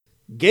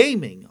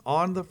Gaming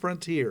on the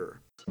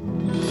Frontier.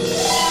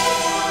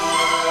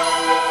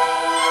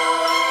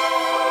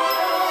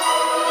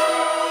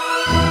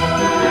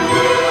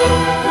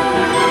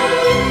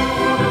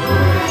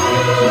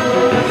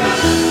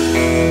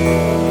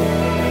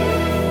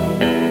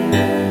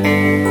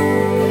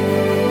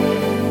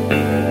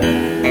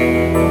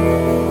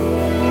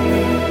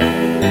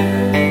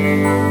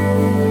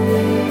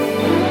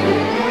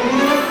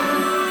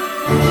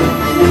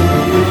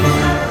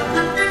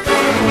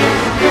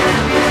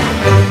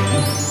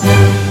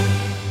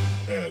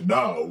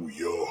 Now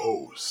your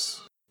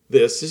host.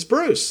 This is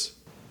Bruce.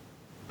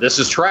 This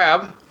is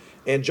Trav.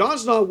 And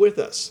John's not with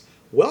us.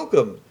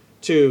 Welcome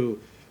to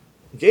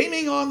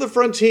Gaming on the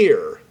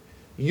Frontier,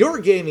 your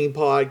gaming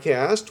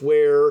podcast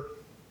where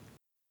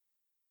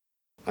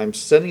I'm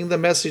sending the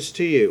message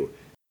to you.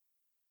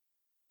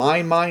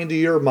 My mind to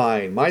your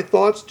mind, my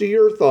thoughts to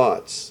your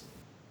thoughts.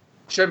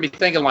 Shouldn't be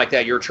thinking like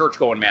that. You're a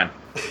church-going man.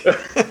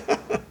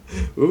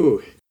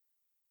 Ooh,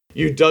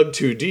 you dug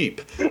too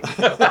deep.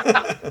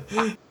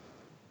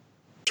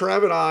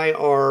 Trav and I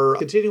are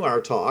continuing our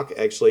talk,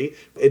 actually,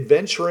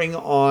 adventuring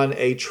on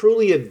a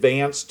truly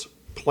advanced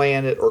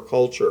planet or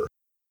culture.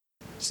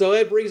 So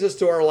that brings us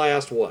to our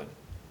last one,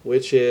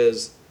 which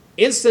is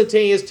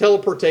instantaneous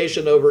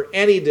teleportation over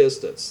any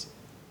distance.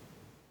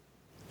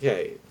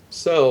 Okay,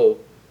 so,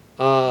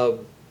 to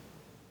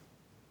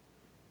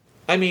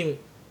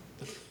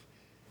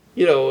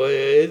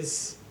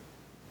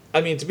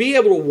be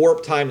able to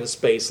warp time and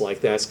space like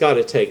that, it's got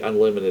to take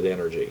unlimited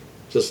energy.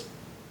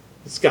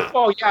 Scott.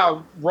 Oh yeah,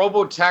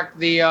 Robotech,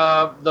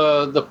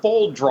 the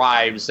fold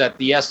drives that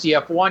the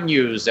SDF-1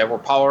 used that were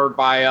powered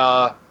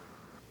by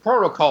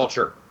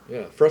protoculture.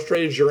 Yeah,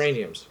 frustrated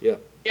uraniums. Yeah.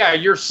 Yeah,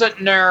 you're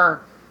sitting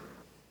there,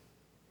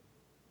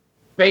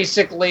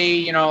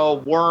 basically,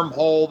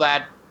 wormhole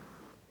that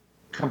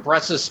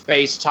compresses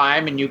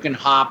space-time, and you can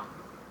hop.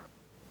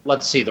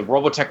 Let's see, the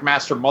Robotech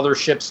Master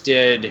motherships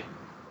did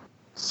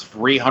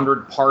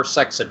 300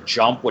 parsecs a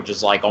jump, which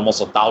is like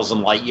almost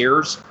 1,000 light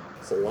years.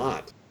 That's a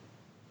lot.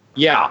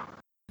 Yeah.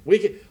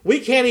 We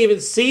can't even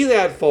see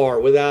that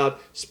far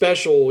without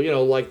special,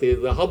 like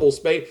the Hubble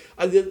space.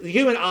 The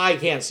human eye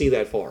can't see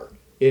that far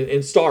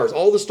in stars.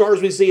 All the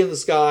stars we see in the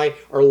sky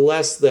are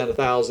less than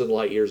 1,000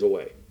 light years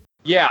away.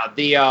 Yeah,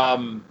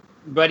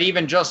 but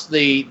even just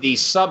the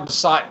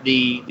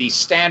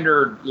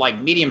standard like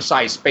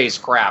medium-sized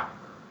spacecraft,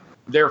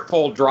 they're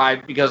full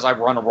drive, because I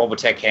run a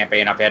Robotech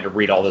campaign. I've had to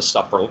read all this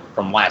stuff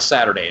from last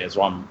Saturday,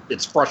 so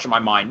it's fresh in my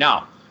mind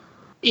now.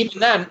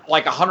 Even then,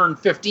 like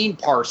 115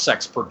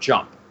 parsecs per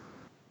jump.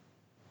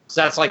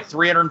 So that's like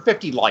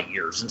 350 light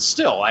years. And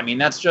still,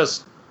 that's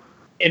just,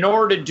 in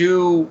order to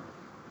do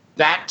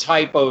that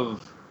type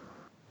of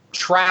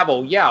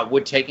travel, it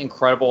would take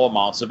incredible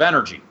amounts of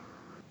energy.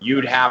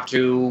 You'd have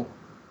to,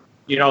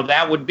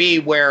 that would be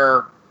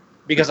where,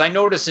 because I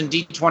notice in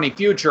D20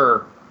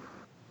 Future,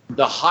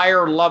 the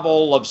higher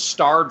level of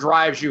star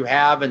drives you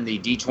have in the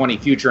D20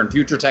 Future and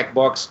Future Tech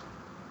books,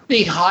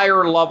 the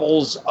higher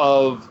levels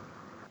of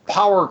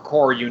power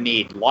core you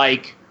need,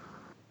 like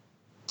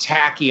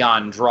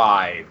tachyon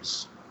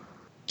drives,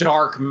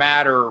 dark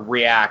matter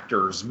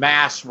reactors,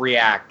 mass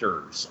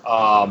reactors.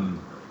 What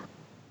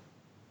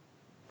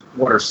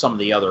are some of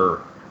the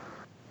other?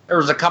 There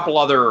was a couple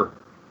other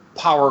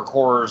power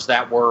cores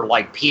that were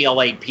like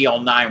PL8,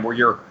 PL9, where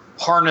you're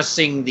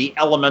harnessing the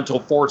elemental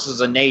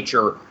forces of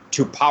nature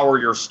to power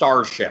your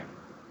starship.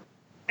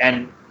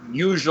 And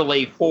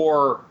usually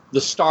for the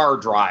star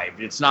drive,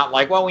 it's not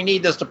like, well, we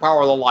need this to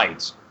power the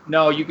lights.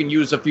 No, you can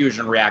use a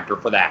fusion reactor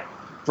for that.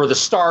 For the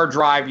star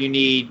drive, you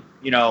need,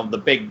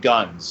 the big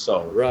guns.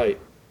 So right,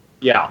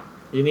 yeah,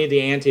 you need the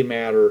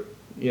antimatter.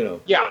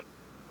 Yeah,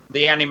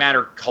 the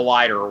antimatter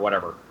collider or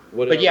whatever.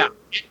 But yeah,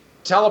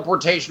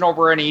 teleportation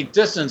over any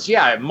distance.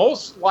 Yeah,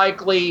 most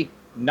likely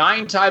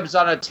 9 times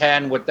out of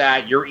 10 with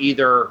that, you're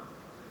either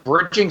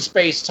bridging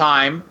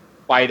space-time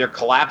by either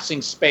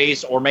collapsing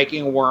space or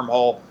making a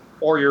wormhole,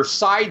 or you're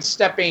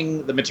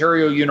sidestepping the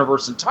material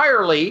universe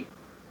entirely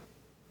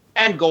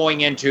and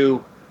going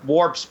into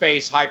warp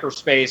space,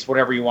 hyperspace,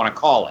 whatever you want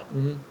to call it.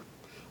 Mm-hmm.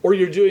 Or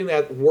you're doing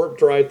that warp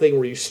drive thing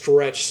where you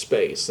stretch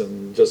space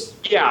and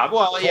just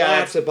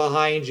collapse it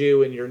behind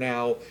you, and you're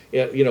now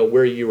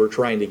where you were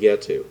trying to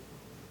get to.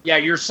 Yeah,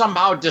 you're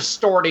somehow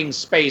distorting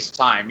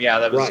space-time. Yeah,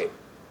 that was right.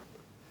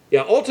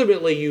 Yeah,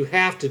 ultimately you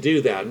have to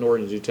do that in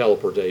order to do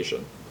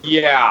teleportation.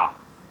 Yeah.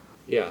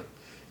 Yeah,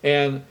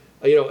 and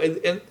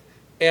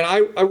And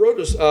I wrote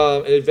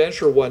an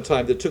adventure one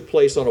time that took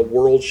place on a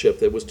world ship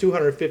that was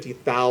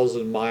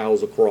 250,000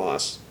 miles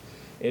across,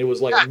 and it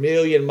was like a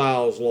million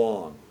miles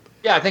long.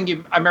 Yeah,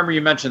 I remember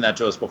you mentioned that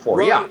to us before.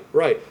 Right,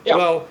 right. Yeah.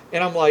 Well,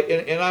 and I'm like,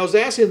 and I was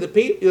asking the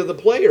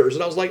players,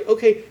 and I was like,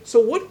 okay,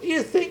 so what do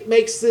you think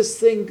makes this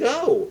thing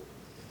go?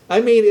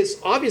 It's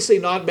obviously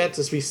not meant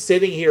to be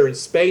sitting here in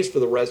space for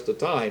the rest of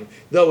the time,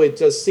 though it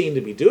does seem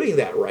to be doing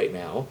that right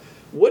now.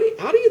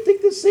 how do you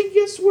think this thing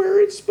gets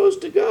where it's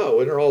supposed to go?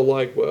 And they're all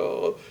like,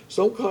 well,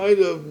 some kind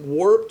of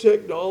warp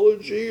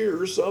technology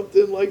or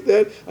something like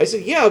that. I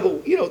said, yeah,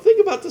 but,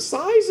 think about the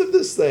size of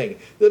this thing,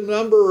 the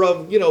number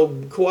of,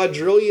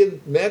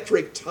 quadrillion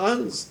metric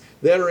tons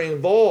that are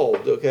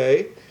involved,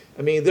 okay?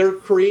 I mean, they're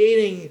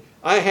creating,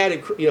 I had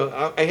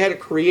it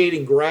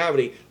creating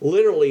gravity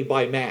literally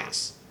by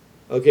mass.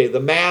 Okay, the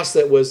mass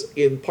that was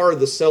in part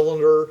of the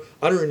cylinder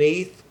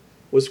underneath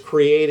was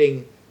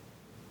creating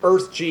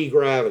Earth G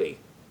gravity.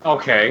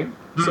 Okay.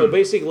 So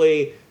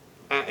basically,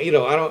 I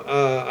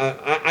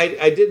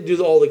didn't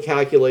do all the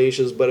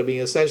calculations, but I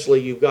mean,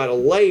 essentially, you've got a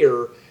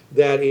layer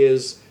that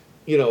is,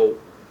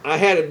 I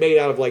had it made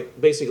out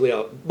of basically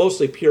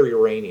mostly pure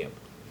uranium.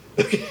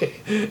 Okay,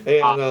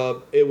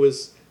 and it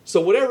was, so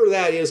whatever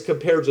that is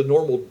compared to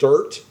normal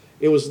dirt,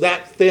 it was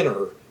that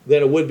thinner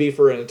than it would be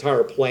for an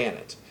entire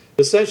planet.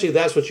 Essentially,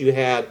 that's what you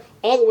had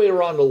all the way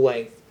around the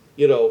length,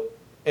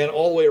 and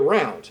all the way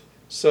around.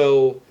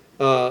 So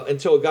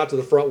until it got to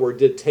the front where it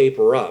did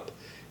taper up,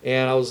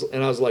 and I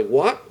was like,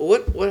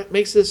 what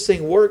makes this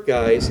thing work,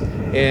 guys?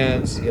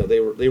 And they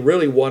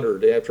really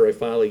wondered after I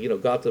finally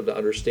got them to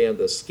understand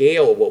the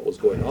scale of what was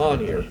going on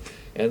here,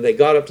 and they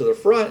got up to the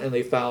front and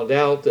they found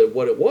out that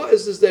what it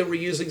was is they were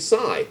using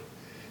psi,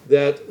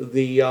 that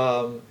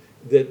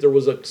that there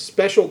was a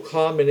special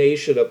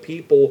combination of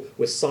people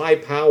with psi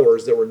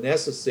powers that were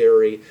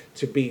necessary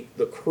to be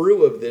the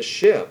crew of this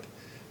ship.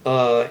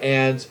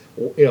 And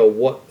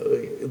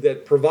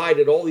that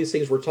provided all these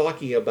things we're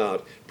talking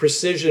about: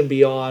 precision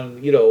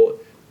beyond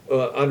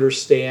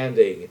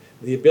understanding,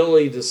 the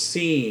ability to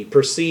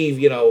perceive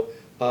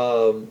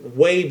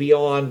way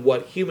beyond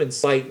what human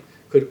sight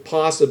could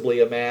possibly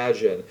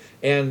imagine,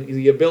 and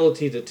the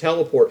ability to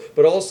teleport,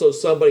 but also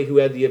somebody who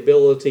had the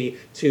ability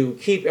to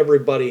keep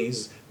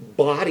everybody's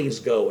bodies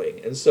going.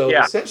 And so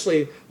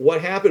essentially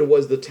what happened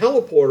was the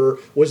teleporter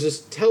was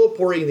just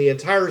teleporting the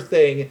entire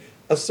thing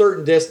a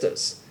certain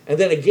distance, and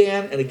then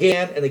again and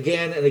again and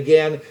again and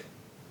again,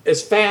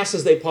 as fast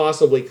as they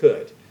possibly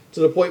could, to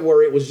the point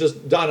where it was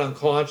just done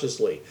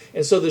unconsciously.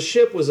 And so the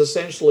ship was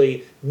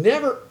essentially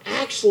never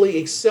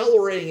actually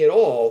accelerating at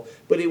all,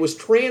 but it was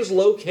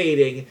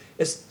translocating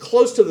as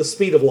close to the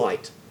speed of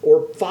light,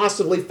 or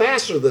possibly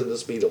faster than the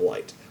speed of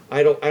light.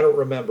 I don't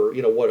remember,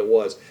 what it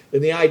was.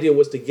 And the idea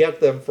was to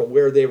get them from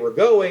where they were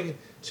going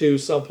to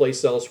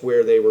someplace else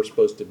where they were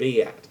supposed to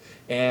be at.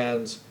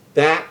 And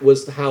that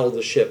was how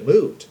the ship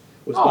moved,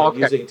 was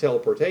using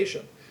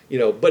teleportation.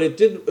 But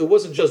it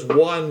wasn't just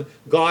one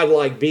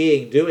godlike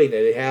being doing it.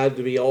 It had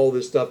to be all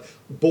this stuff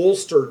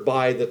bolstered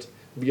by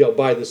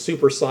the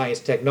super science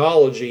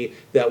technology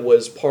that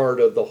was part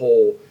of the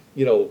whole,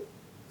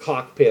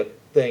 cockpit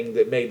thing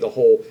that made the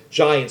whole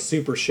giant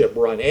super ship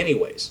run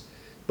anyways.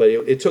 But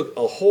it took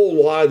a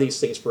whole lot of these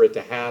things for it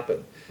to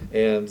happen.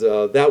 And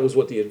that was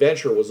what the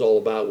adventure was all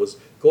about, was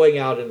going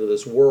out into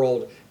this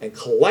world and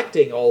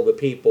collecting all the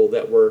people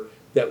that were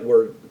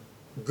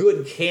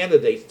good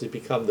candidates to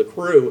become the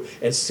crew,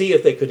 and see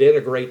if they could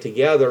integrate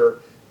together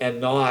and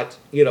not,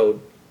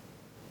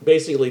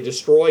 basically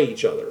destroy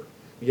each other,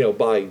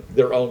 by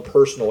their own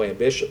personal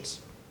ambitions.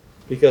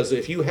 Because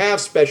if you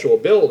have special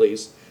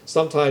abilities,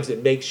 sometimes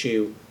it makes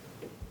you,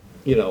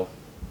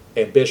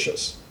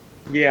 ambitious.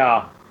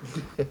 Yeah.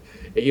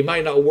 You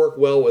might not work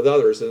well with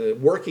others,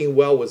 and working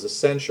well was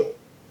essential.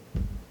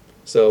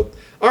 So,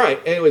 all right.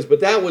 Anyways,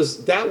 but that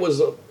was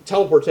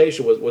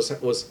teleportation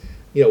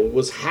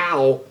was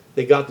how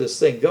they got this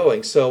thing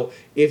going. So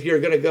if you're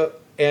going to go,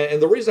 and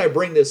the reason I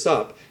bring this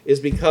up is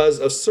because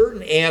of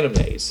certain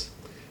animes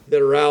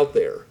that are out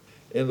there,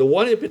 and the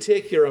one in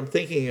particular I'm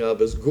thinking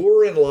of is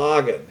Gurren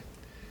Lagann.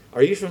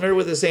 Are you familiar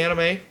with this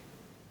anime?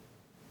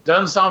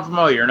 Doesn't sound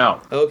familiar,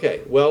 no.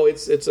 Okay, well,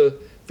 it's a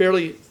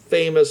fairly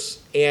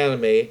famous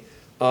anime,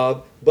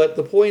 but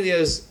the point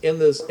is, in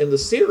the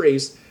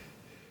series,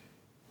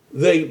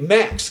 the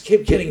mechs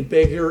keep getting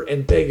bigger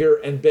and bigger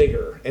and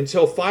bigger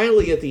until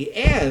finally at the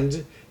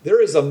end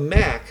there is a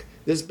mech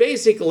that's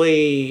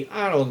basically,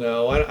 I don't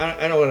know,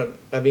 I don't want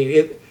to, I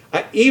mean,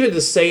 even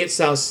to say it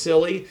sounds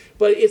silly,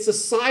 but it's a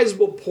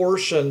sizable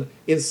portion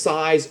in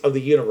size of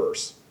the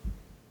universe.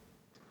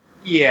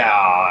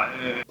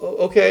 Yeah.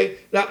 Okay.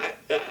 Now,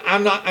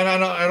 I'm not, and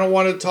I don't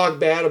want to talk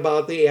bad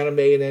about the anime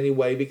in any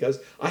way, because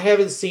I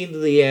haven't seen to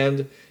the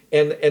end,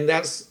 and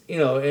that's,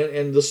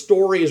 and the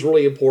story is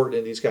really important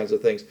in these kinds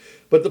of things.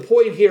 But the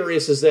point here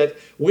is that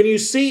when you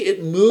see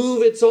it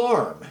move its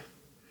arm,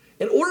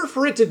 in order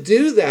for it to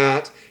do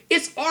that,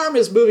 its arm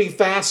is moving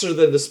faster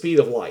than the speed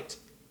of light.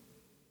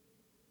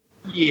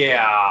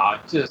 Yeah,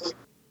 just...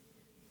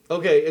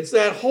 Okay, it's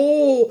that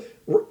whole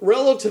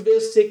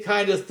relativistic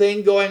kind of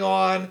thing going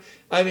on.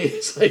 I mean,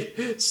 it's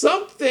like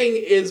something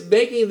is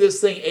making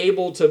this thing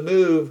able to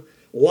move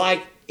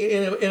like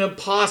in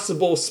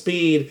impossible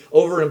speed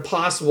over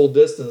impossible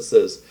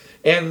distances.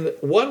 And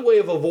one way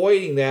of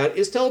avoiding that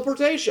is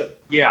teleportation.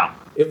 Yeah.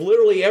 If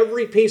literally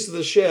every piece of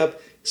the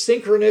ship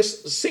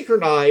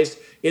synchronized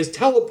is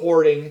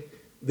teleporting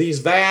these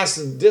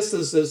vast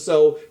distances.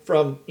 So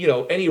from,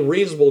 any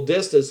reasonable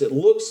distance, it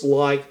looks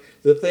like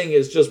the thing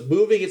is just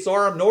moving its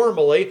arm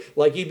normally,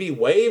 like you'd be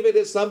waving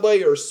at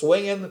somebody or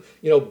swinging,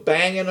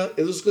 banging.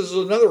 This was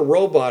another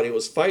robot he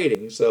was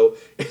fighting. So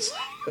it's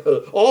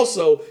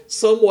also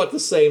somewhat the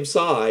same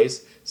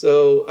size.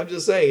 So I'm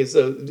just saying,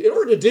 so in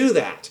order to do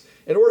that,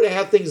 in order to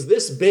have things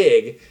this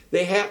big,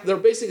 they're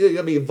basically going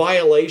to be a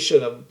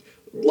violation of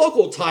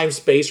local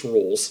time-space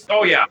rules.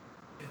 Oh, yeah.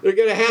 They're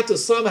going to have to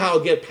somehow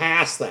get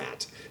past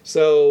that.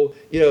 So,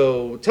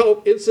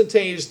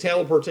 instantaneous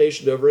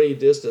teleportation over any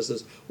distance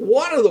is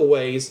one of the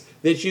ways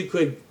that you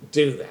could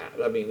do that.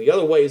 I mean, the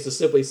other way is to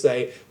simply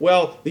say,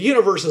 well, the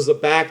universe is a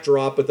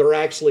backdrop, but they're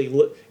actually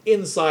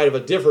inside of a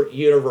different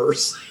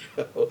universe.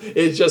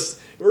 It's just,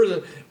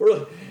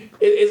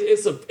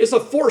 it's a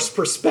forced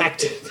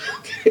perspective.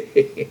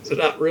 It's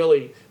not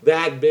really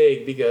that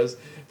big because,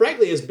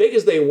 frankly, as big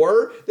as they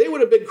were, they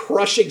would have been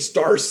crushing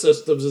star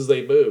systems as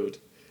they moved.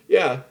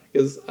 Yeah,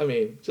 because,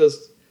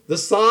 just the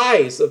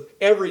size of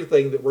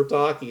everything that we're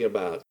talking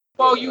about.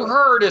 Well, you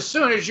heard as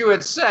soon as you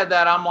had said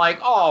that, I'm like,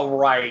 all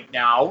right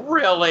now,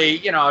 really?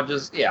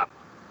 Yeah.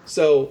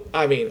 So,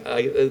 I'm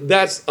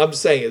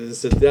saying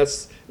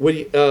that's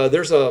when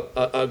there's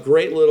a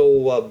great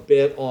little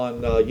bit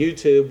on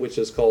YouTube, which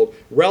is called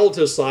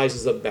Relative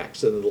Sizes of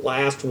Mechs. And the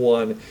last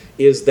one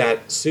is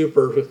that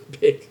super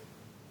big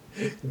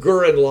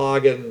Gurren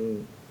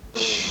Lagann.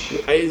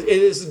 It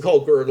isn't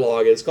called Gurren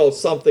Lagann. It's called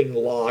something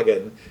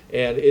Lagann.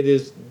 And it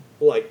is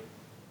like,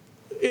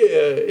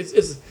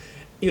 it's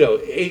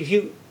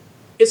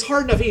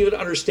hard enough to even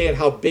understand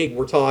how big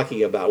we're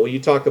talking about when you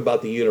talk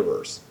about the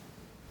universe.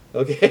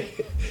 Okay?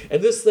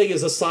 And this thing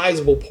is a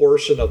sizable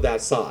portion of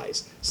that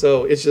size.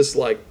 So it's just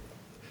like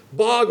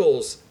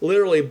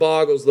literally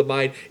boggles the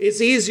mind. It's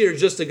easier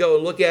just to go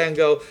and look at it and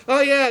go, oh,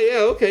 yeah,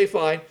 okay,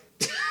 fine.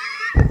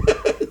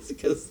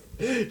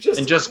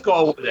 Just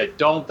go with it.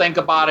 Don't think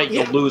about it.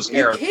 You'll lose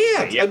hair. You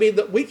can't. Yeah.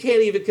 We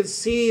can't even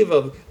conceive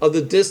of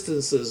the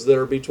distances that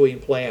are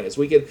between planets.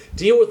 We can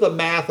deal with them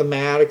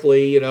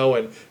mathematically,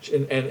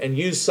 and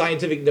use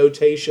scientific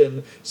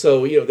notation.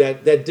 So,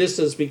 that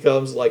distance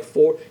becomes like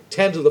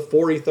 10 to the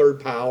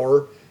 43rd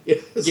power.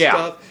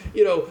 Stuff,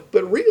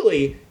 but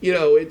really,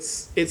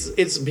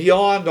 it's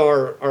beyond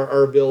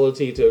our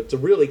ability to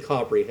really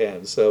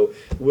comprehend. So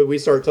when we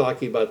start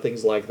talking about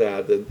things like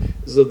that, and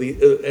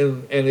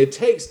it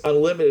takes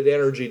unlimited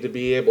energy to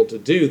be able to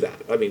do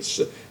that.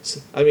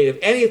 If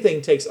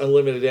anything takes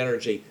unlimited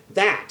energy,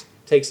 that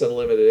takes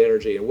unlimited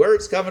energy, and where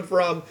it's coming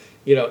from,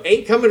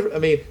 ain't coming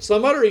from,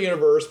 some other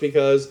universe,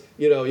 because,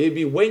 you'd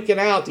be winking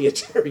out the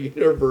entire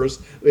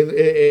universe in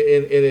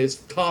its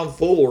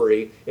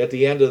tomfoolery at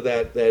the end of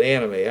that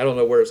anime. I don't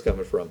know where it's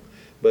coming from.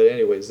 But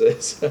anyways, they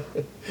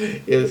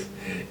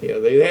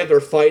had their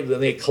fight, and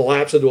then they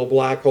collapse into a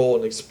black hole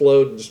and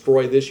explode and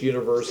destroy this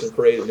universe and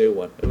create a new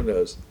one. Who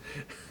knows?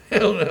 I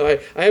don't know.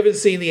 I haven't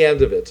seen the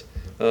end of it.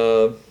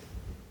 I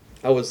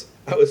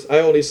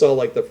only saw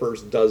like the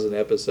first dozen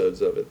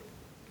episodes of it,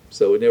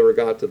 so we never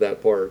got to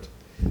that part.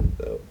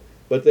 So,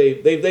 but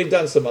they've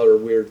done some other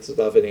weird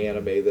stuff in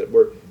anime that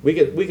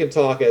we can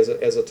talk as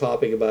a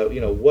topic about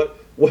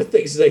what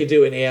things they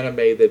do in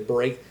anime that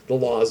break the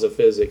laws of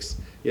physics,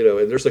 and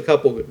there's a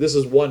couple. This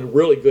is one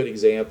really good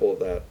example of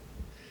that.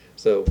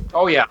 So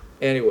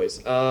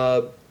anyways,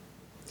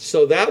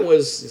 so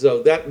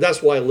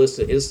that's why I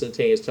listed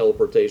instantaneous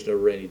teleportation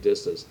over any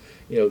distance.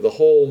 The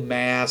whole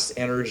mass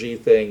energy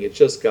thing, it's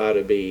just got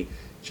to be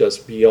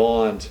just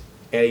beyond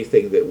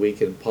anything that we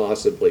can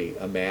possibly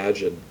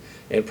imagine.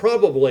 And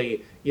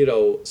probably,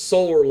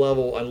 solar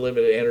level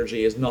unlimited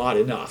energy is not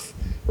enough.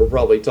 We're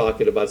probably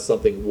talking about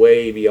something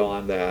way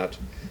beyond that.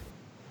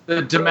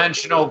 The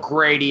dimensional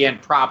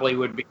gradient probably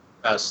would be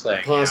the best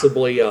thing.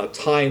 Possibly a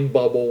time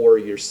bubble where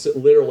you're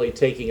literally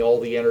taking all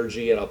the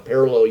energy in a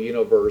parallel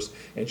universe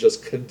and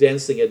just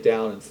condensing it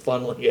down and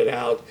funneling it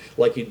out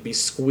like you'd be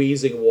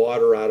squeezing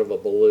water out of a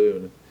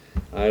balloon.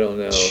 I don't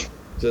know.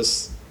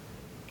 Just,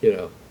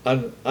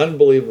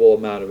 unbelievable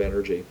amount of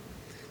energy.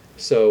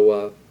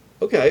 So,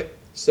 okay.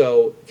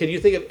 So, can you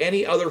think of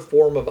any other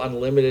form of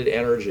unlimited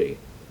energy?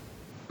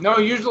 No,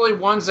 usually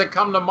ones that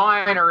come to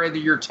mind are either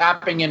you're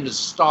tapping into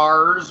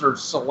stars or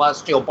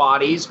celestial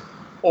bodies,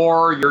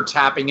 or you're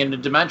tapping into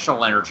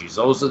dimensional energies.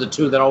 Those are the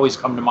two that always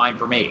come to mind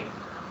for me.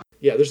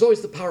 Yeah, there's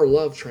always the power of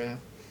love, Trav.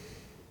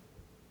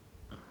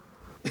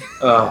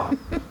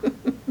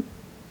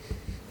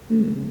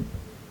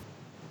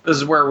 This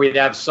is where we'd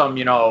have some,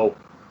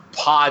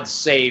 pod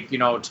safe,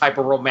 type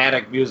of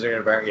romantic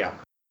music. Yeah.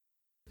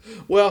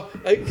 Well,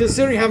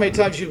 considering how many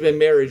times you've been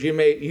married, you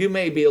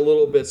may be a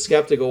little bit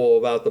skeptical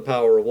about the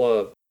power of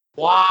love.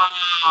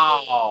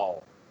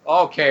 Wow.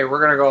 Okay,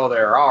 we're gonna go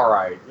there. All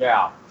right.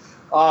 Yeah.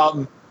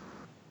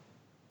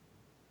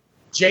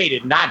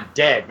 Jaded, not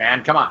dead,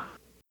 man. Come on.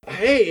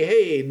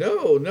 Hey,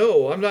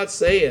 no, I'm not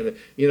saying.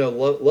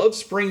 Love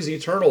springs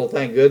eternal.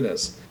 Thank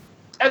goodness.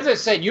 As I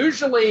said,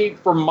 usually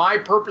for my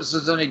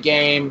purposes in a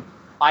game,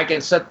 I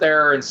can sit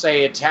there and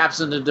say it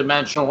taps into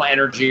dimensional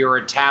energy or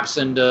it taps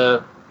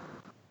into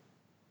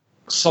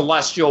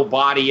celestial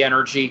body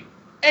energy.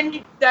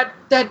 And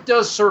that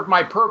does serve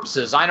my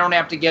purposes. I don't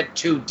have to get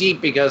too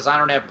deep because I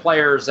don't have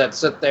players that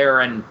sit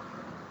there and,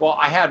 well,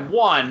 I had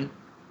one,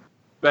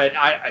 but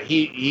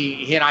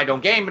he and I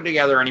don't game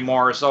together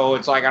anymore, so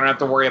it's like I don't have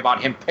to worry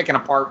about him picking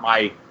apart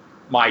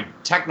my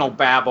techno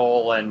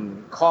babble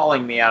and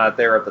calling me on it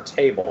there at the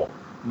table.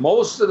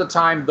 Most of the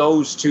time,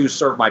 those two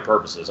serve my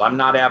purposes. I'm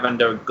not having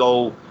to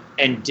go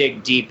and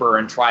dig deeper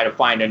and try to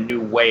find a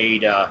new way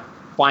to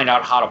find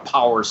out how to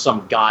power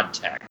some god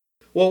tech.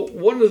 Well,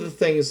 one of the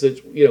things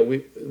that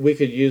we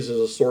could use as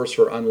a source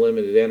for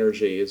unlimited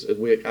energy is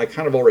I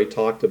kind of already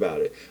talked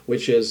about it,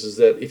 which is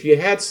that if you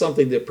had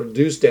something that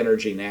produced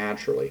energy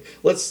naturally,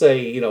 let's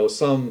say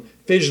some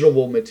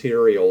fissionable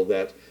material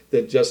that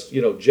just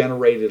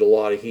generated a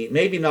lot of heat,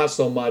 maybe not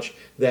so much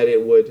that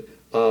it would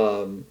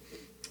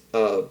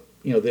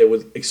that it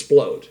would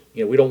explode.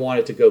 We don't want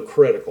it to go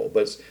critical,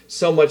 but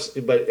so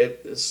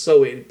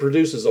it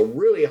produces a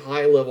really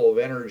high level of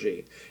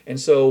energy. And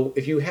so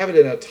if you have it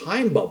in a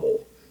time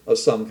bubble of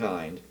some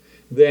kind,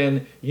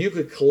 then you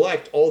could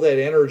collect all that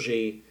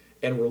energy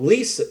and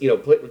release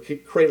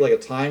it, create like a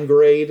time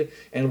grade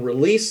and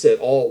release it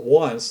all at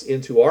once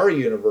into our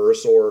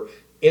universe or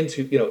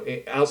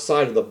into,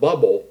 outside of the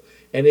bubble,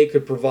 and it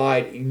could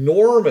provide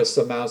enormous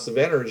amounts of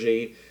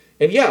energy.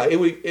 And yeah, it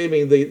would. I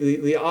mean,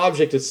 the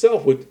object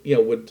itself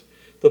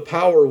the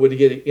power would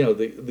get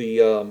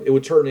it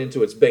would turn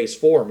into its base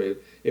form.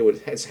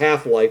 Its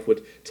half-life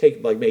would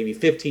take like maybe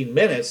 15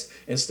 minutes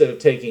instead of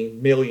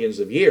taking millions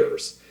of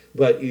years.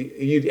 But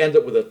you'd end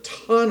up with a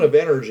ton of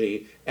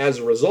energy as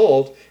a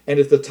result. And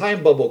if the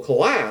time bubble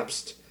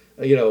collapsed,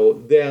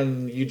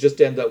 then you just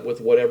end up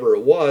with whatever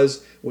it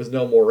was with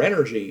no more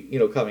energy,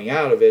 coming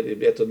out of it.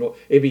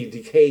 It'd be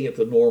decaying at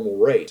the normal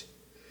rate.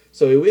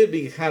 So it would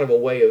be kind of a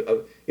way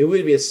it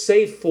would be a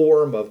safe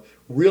form of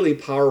really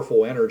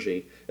powerful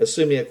energy,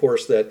 assuming, of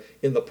course, that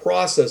in the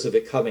process of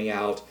it coming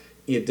out,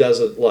 it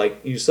doesn't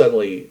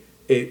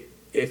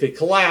if it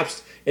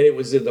collapsed and it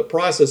was in the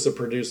process of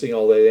producing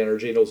all that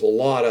energy and it was a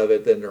lot of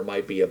it, then there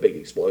might be a big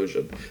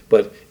explosion.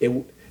 But it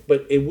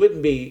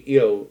wouldn't be,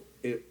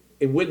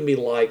 it wouldn't be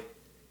like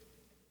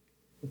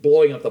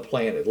blowing up the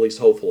planet, at least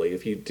hopefully.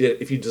 If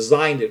you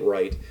designed it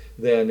right,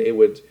 then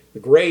the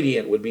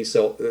gradient would be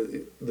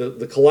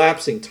the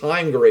collapsing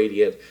time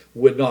gradient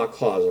would not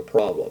cause a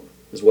problem,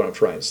 is what I'm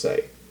trying to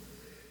say.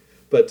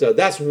 But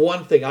that's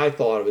one thing I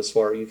thought of as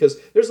far, because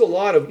there's a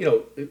lot of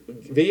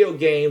video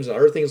games and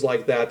other things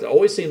like that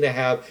always seem to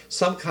have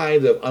some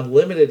kind of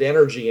unlimited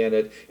energy in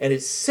it, and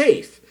it's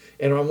safe.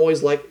 And I'm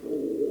always like,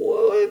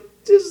 what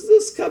is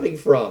this coming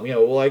from?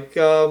 Like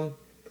the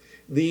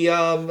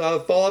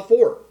Fallout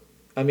 4.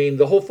 I mean,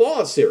 the whole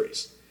Fallout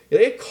series.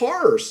 They had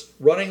cars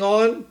running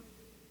on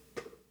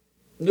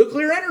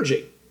nuclear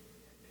energy.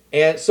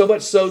 And so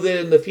much so that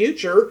in the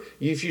future,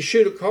 if you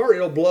shoot a car,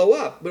 it'll blow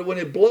up. But when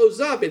it blows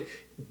up, and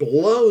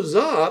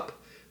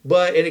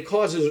it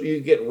causes you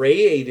to get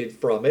radiated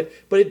from it,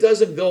 but it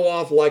doesn't go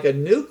off like a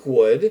nuke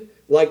would,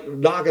 like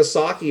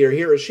Nagasaki or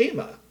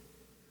Hiroshima.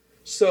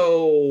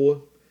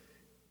 So,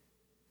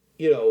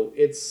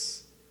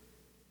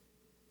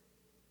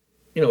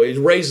 it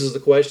raises the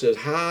question of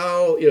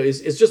how,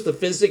 it's just the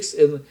physics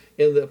in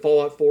the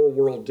Fallout 4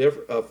 world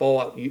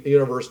Fallout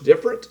universe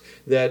different,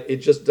 that it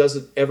just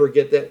doesn't ever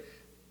get that.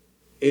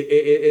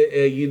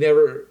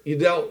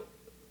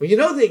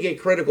 They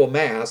get critical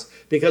mass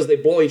because they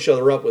blow each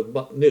other up with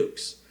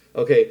nukes.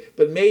 Okay,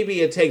 but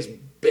maybe it takes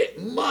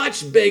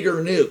much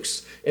bigger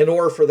nukes in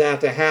order for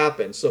that to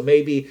happen. So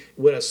maybe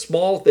when a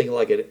small thing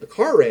like a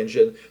car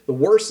engine, the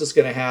worst that's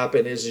going to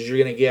happen is you're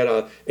going to get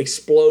a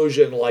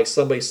explosion like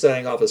somebody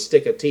setting off a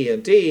stick of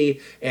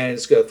TNT, and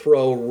it's going to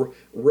throw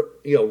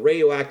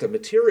radioactive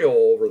material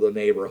over the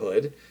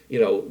neighborhood,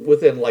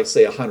 within like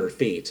say 100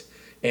 feet.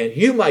 And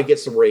you might get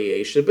some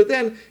radiation, but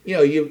then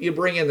you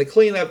bring in the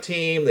cleanup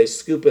team, they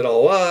scoop it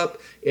all up,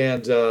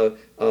 and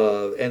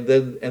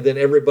then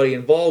everybody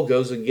involved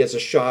goes and gets a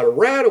shot of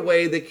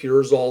Radaway that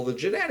cures all the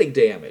genetic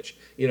damage,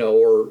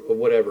 or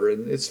whatever,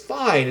 and it's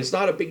fine. It's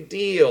not a big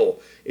deal.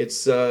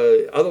 It's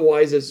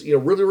otherwise it's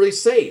really really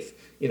safe.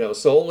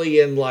 So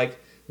only in like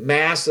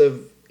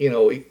massive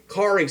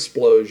car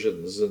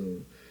explosions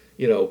and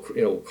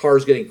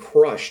cars getting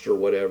crushed or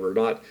whatever,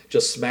 not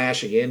just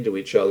smashing into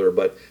each other,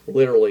 but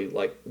literally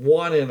like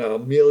 1 in a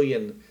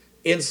million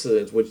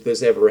incidents which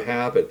this ever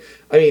happened.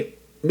 I mean,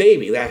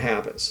 maybe that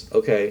happens.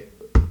 Okay,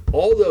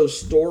 all those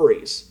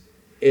stories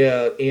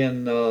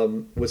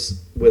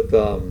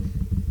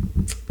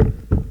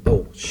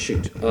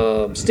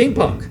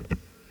steampunk,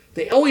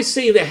 they always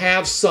seem to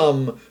have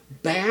some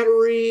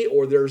battery,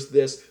 or there's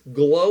this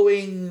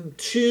glowing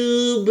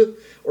tube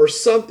or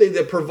something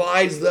that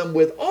provides them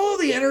with all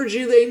the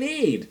energy they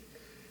need.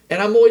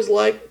 And I'm always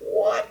like,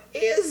 what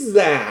is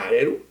that?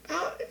 And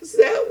how does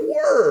that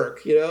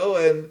work?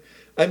 And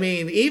I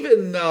mean,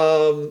 even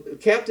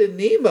Captain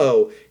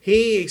Nemo,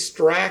 he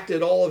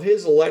extracted all of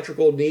his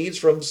electrical needs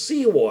from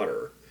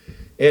seawater.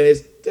 And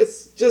it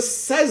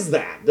just says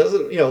that,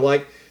 doesn't,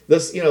 like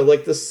this,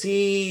 like the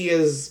sea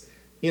is,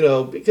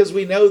 because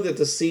we know that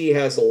the sea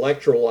has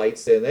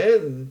electrolytes in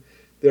it, and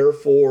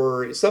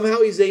therefore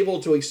somehow he's able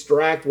to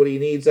extract what he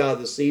needs out of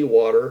the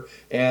seawater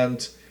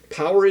and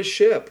power his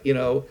ship,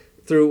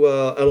 through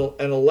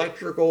an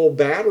electrical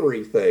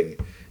battery thing.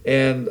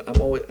 And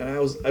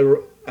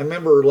I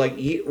remember like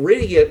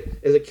reading it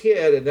as a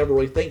kid and never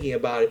really thinking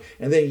about it,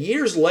 and then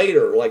years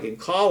later, like in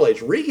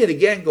college, reading it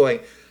again, going,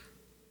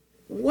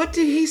 "What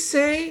did he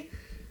say?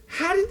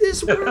 How did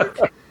this work?"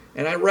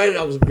 And I read it,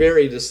 I was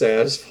very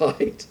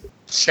dissatisfied.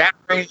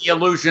 Shattering the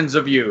illusions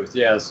of youth,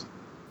 yes.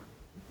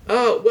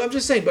 Oh, well, I'm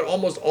just saying, but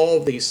almost all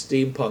of these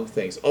steampunk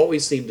things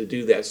always seem to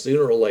do that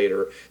sooner or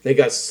later. They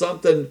got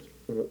something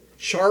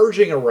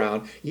charging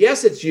around.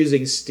 Yes, it's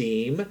using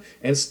steam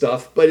and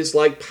stuff, but it's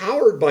like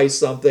powered by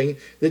something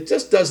that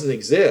just doesn't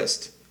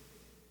exist.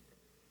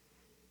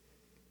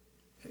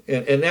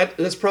 And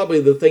that's probably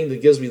the thing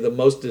that gives me the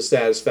most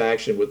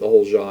dissatisfaction with the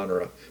whole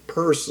genre,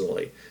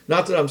 personally.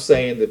 Not that I'm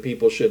saying that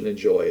people shouldn't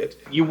enjoy it.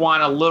 You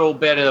want a little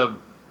bit of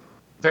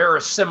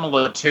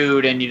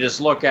verisimilitude, and you just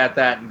look at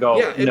that and go,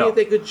 yeah, no. If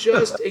they could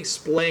just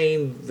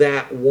explain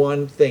that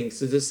one thing,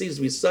 because it seems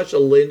to be such a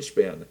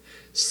linchpin,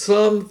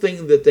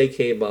 something that they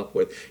came up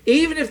with.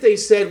 Even if they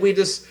said we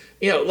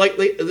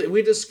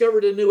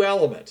discovered a new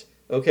element,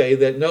 okay,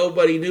 that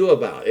nobody knew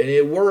about, and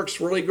it works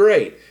really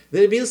great,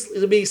 then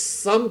it'd be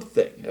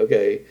something,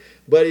 okay.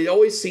 But it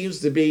always seems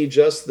to be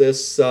just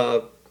this,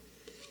 I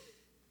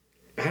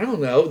don't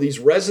know, these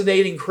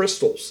resonating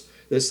crystals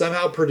that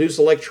somehow produce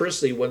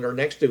electricity when they're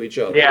next to each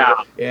other. Yeah.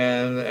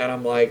 And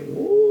I'm like,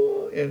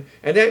 whoa. And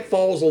that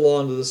falls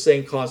along to the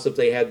same concept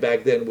they had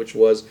back then, which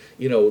was,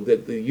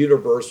 that the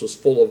universe was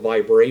full of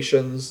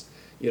vibrations,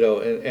 and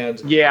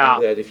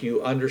that if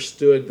you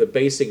understood the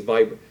basic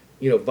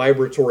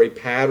vibratory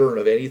pattern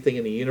of anything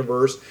in the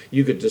universe,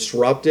 you could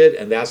disrupt it,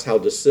 and that's how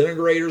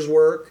disintegrators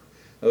work,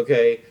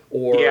 okay?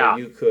 Or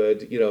you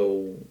could,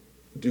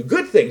 do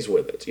good things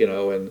with it,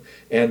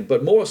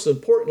 but most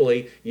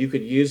importantly, you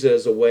could use it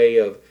as a way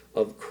of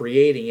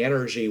creating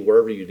energy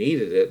wherever you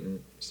needed it.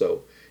 And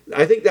so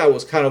I think that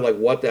was kind of like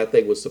what that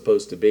thing was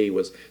supposed to be,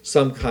 was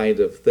some kind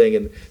of thing.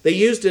 And they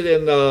used it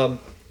in a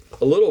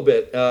little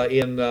bit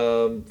in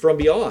From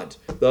Beyond,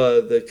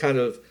 the kind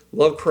of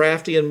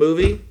Lovecraftian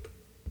movie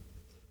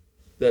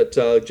that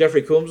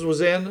Jeffrey Combs was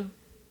in.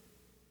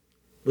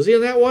 Was he in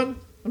that one?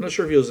 I'm not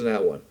sure if he was in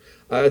that one.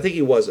 I think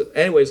he wasn't.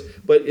 Anyways,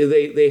 but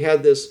they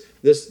had this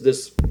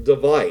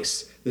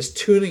device, this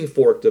tuning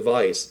fork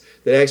device,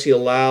 that actually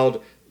allowed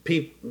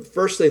people.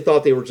 First, they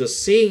thought they were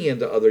just seeing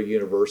into other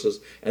universes,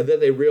 and then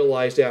they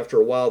realized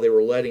after a while they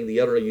were letting the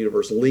other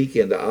universe leak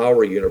into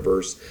our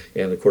universe,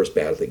 and of course,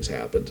 bad things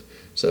happened.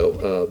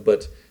 So,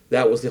 but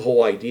that was the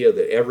whole idea,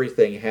 that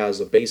everything has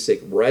a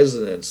basic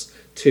resonance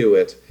to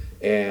it.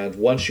 And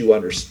once you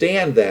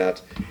understand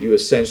that, you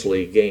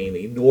essentially gain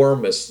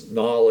enormous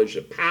knowledge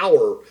and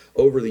power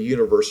over the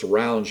universe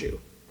around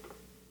you.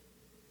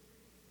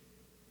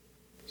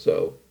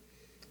 So,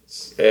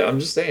 I'm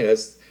just saying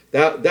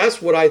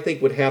that's what I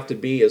think would have to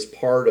be as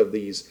part of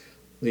these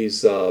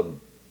steampunk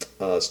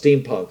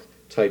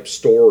type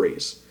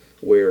stories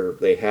where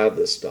they have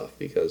this stuff,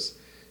 because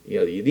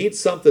you need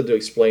something to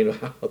explain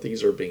how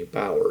these are being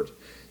powered.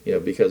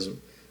 Because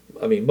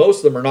most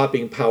of them are not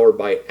being powered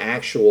by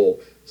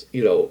actual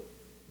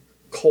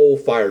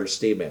coal-fired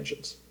steam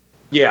engines.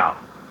 Yeah.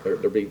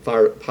 They're being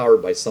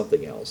powered by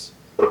something else,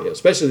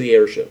 especially the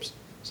airships.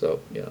 So,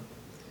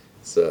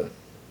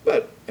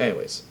 but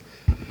anyways.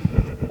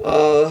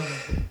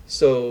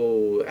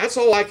 So that's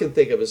all I can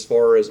think of as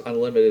far as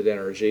unlimited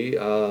energy.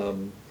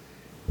 One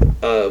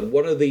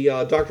of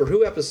the Doctor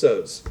Who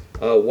episodes,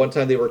 one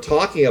time they were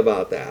talking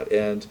about that,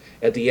 and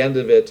at the end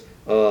of it,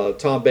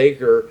 Tom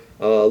Baker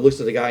looks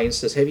at the guy and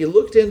says, "Have you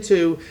looked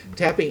into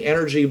tapping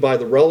energy by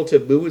the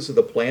relative movements of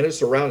the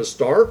planets around a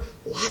star?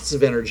 Lots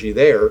of energy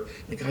there."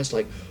 And the guy's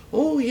like,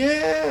 "Oh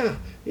yeah,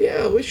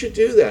 we should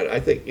do that." I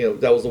think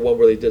that was the one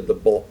where they did the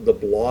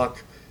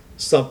block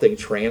something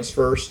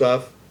transfer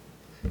stuff,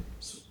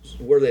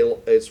 where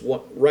it's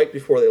right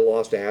before they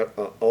lost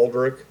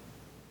Adric,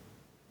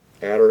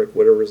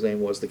 whatever his name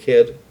was, the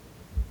kid.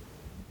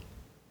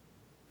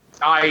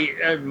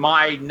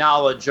 My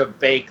knowledge of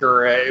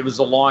Baker, it was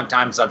a long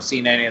time since I've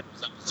seen any of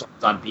those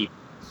episodes on people.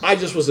 I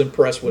just was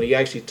impressed when he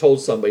actually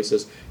told somebody,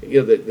 says,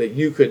 that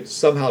you could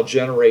somehow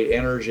generate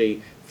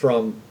energy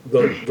from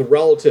the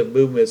relative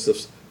movements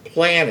of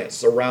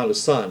planets around the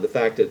sun. The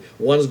fact that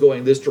one's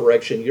going this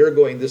direction, you're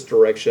going this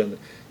direction.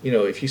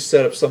 If you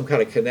set up some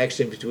kind of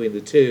connection between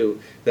the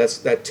two,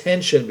 that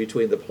tension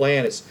between the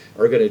planets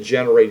are going to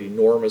generate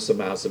enormous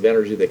amounts of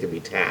energy that can be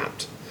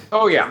tapped.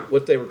 Oh, yeah.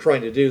 What they were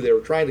trying to do, they were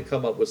trying to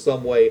come up with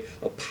some way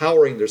of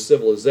powering their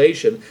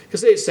civilization,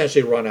 because they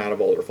essentially run out of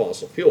all their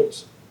fossil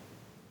fuels.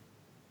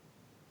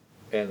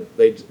 And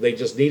they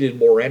just needed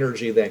more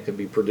energy than could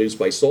be produced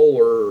by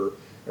solar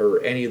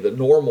or any of the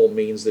normal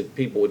means that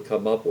people would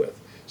come up with.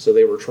 So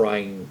they were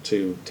trying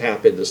to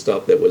tap into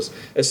stuff that was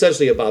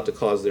essentially about to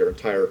cause their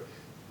entire,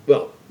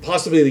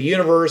 possibly the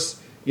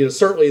universe,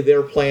 certainly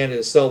their planet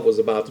itself was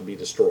about to be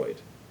destroyed.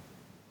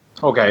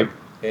 Okay.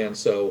 And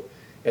so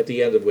At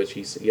the end of which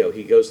he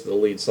goes to the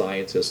lead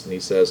scientist and he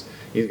says,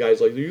 "You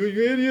guys like you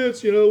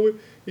idiots, you know."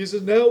 He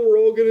says, "Now we're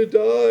all gonna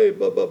die."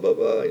 Blah blah blah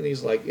blah. And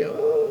he's like,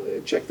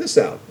 check this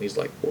out. And he's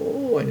like,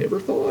 "Oh, I never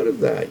thought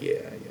of that."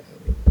 Yeah. And he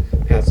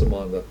pats him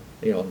on the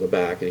on the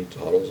back and he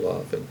toddles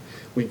off. And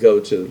we go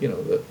to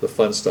the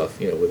fun stuff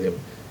with him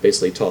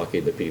basically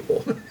talking to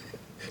people.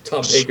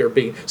 Tom Baker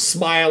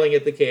smiling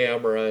at the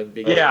camera and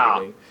being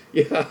yeah.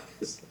 Yeah.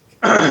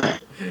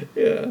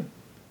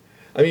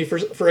 I mean,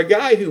 for a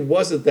guy who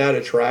wasn't that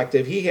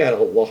attractive, he had a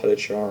lot of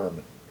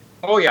charm.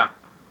 Oh yeah.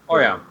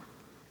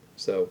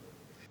 So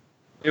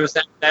it was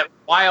that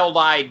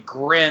wild-eyed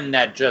grin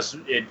that just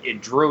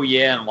it drew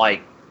you in.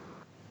 Like,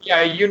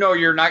 yeah,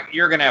 you're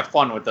gonna have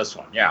fun with this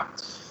one. Yeah.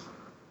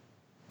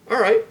 All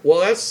right.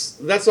 Well,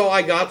 that's all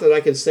I got that I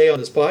can say on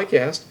this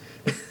podcast.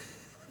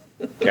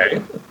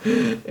 Okay.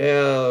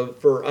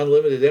 For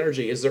Unlimited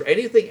Energy, is there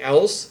anything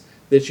else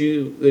that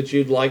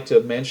you'd like to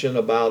mention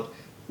about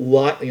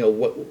what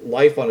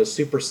life on a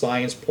super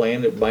science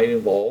planet might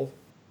involve?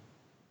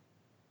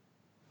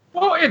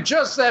 Well, it's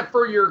just that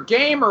for your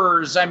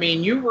gamers, I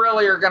mean, you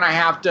really are going to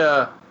have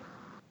to.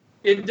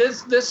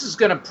 This is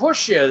going to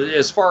push you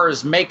as far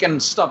as making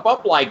stuff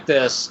up like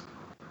this,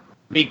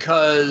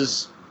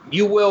 because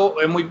you will,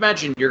 and we've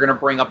mentioned you're going to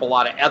bring up a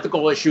lot of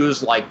ethical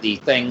issues, like the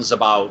things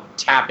about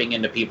tapping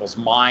into people's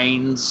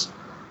minds.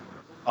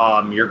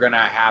 You're going to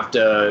have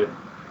to.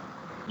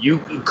 You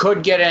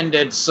could get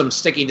into some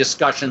sticky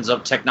discussions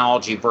of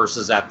technology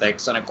versus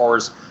ethics, and of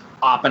course,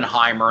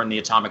 Oppenheimer and the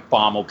atomic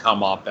bomb will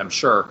come up, I'm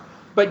sure.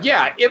 But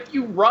yeah, if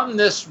you run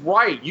this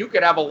right, you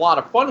could have a lot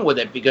of fun with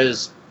it,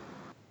 because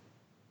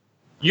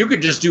you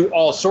could just do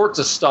all sorts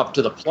of stuff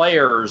to the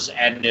players,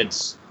 and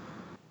it's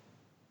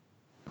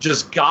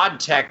just God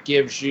Tech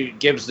gives the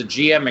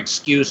GM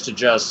excuse to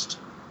just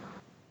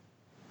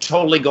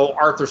totally go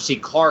Arthur C.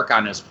 Clarke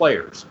on his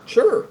players.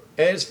 Sure,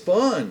 and it's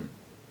fun.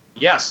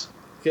 Yes.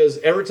 Because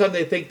every time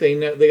they think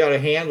they got a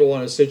handle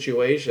on a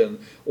situation,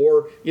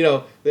 or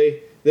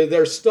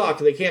they're stuck,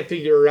 they can't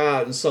figure it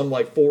out, and some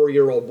like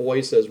 4-year-old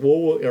boy says,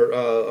 "Well,"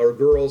 or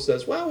girl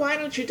says, "Well, why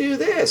don't you do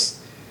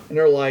this?" And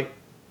they're like,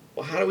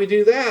 "Well, how do we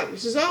do that?" He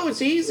says, "Oh,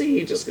 it's easy."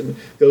 He just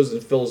goes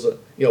and fills a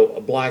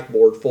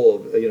blackboard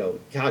full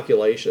of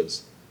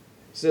calculations.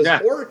 He says, yeah.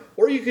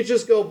 or you could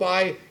just go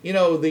buy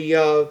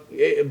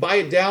buy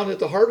it down at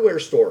the hardware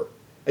store.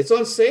 It's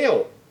on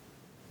sale,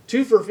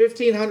 2 for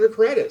 1,500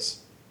 credits.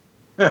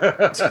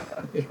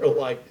 You're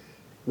like,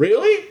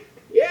 really?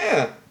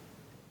 Yeah.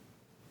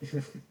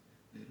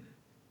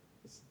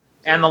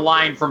 And the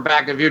line from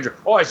Back to the Future.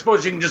 Oh, I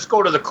suppose you can just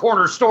go to the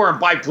corner store and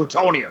buy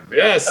plutonium.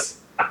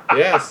 Yes.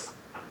 Yes.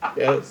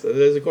 Yes. And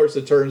as of course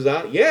it turns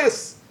out,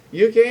 yes,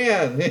 you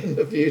can in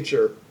the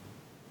future.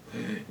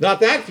 Not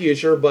that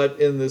future, but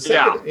in the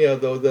second,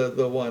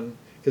 the one,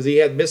 because he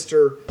had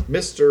Mr.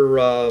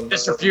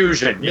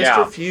 Fusion.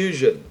 Mr.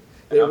 Fusion.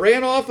 It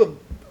ran off of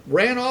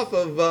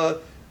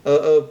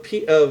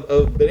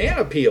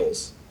banana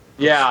peels.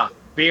 Yeah,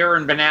 beer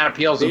and banana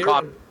peels and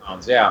coffee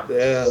grounds. Yeah.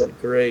 Yeah,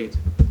 great.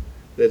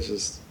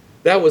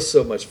 That was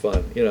so much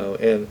fun,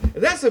 and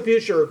that's the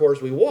future, of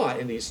course, we want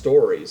in these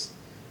stories.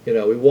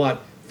 We want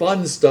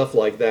fun stuff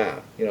like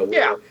that.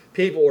 Where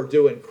people are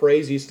doing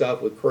crazy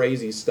stuff with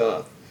crazy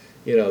stuff.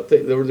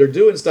 They're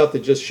doing stuff that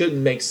just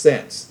shouldn't make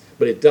sense,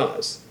 but it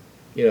does.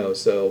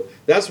 So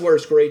that's where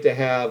it's great to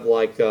have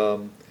like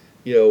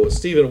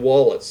Stephen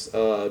Wallet's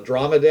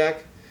Drama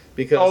Deck.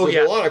 Because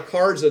there's a lot of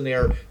cards in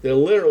there that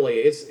literally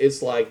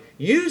it's like,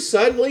 you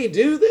suddenly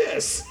do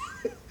this.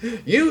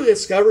 You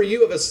discover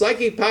you have a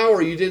psychic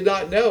power you did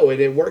not know,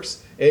 and it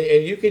works,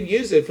 and you can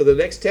use it for the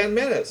next 10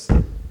 minutes.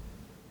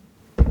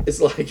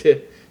 It's like,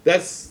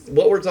 that's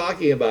what we're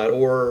talking about.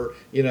 Or,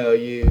 you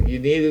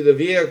needed a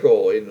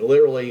vehicle, and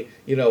literally,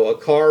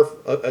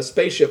 a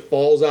spaceship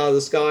falls out of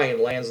the sky and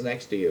lands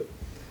next to you.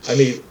 I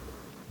mean,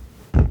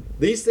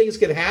 these things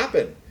can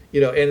happen.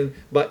 And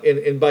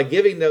by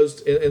giving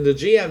those, and the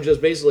GM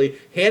just basically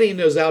handing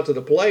those out to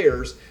the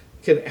players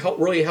can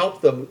really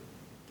help them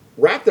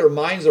wrap their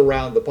minds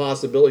around the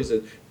possibilities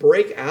and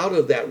break out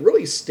of that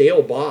really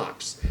stale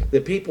box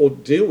that people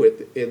do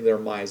in their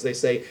minds. They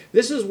say,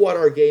 this is what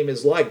our game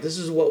is like. This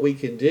is what we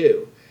can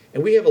do.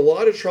 And we have a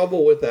lot of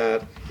trouble with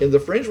that in the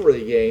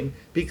Fringeworthy game,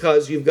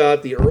 because you've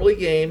got the early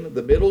game,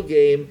 the middle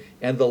game,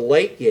 and the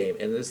late game.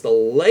 And it's the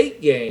late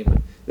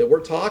game that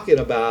we're talking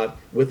about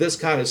with this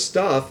kind of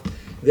stuff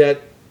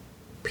that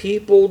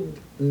people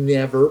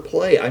never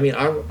play. I mean,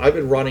 I've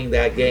been running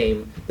that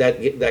game,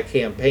 that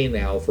campaign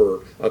now for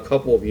a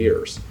couple of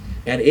years,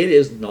 and it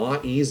is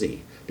not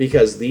easy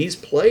because these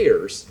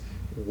players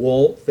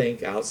won't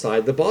think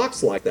outside the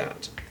box like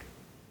that,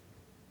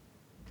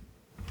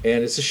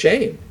 and it's a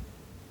shame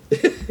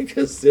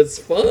because it's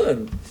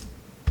fun.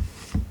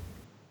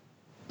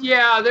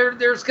 Yeah,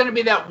 there's going to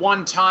be that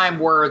one time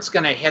where it's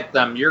going to hit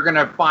them. You're going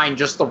to find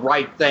just the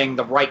right thing,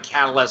 the right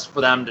catalyst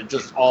for them to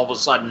just all of a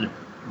sudden,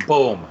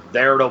 boom,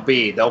 there it'll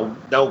be.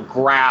 They'll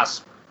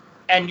grasp,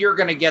 and you're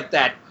going to get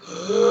that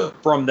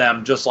from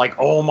them, just like,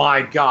 oh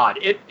my God.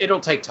 It'll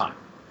take time.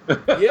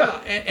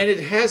 Yeah, and it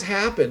has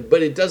happened,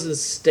 but it doesn't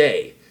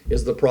stay.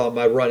 Is the problem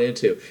I run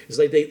into? It's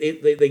like they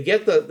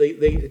get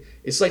they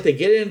it's like they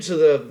get into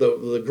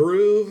the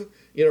groove,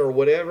 or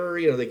whatever,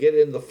 they get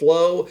in the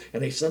flow,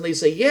 and they suddenly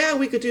say, yeah,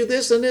 we could do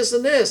this and this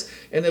and this,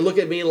 and they look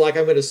at me like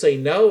I'm going to say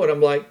no, and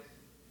I'm like,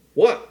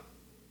 what?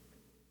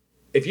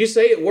 If you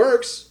say it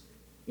works,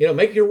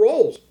 make your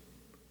rolls.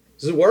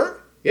 Does it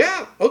work?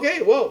 Yeah.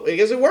 Okay. Well, I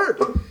guess it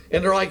worked.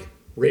 And they're like,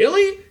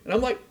 really? And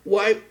I'm like,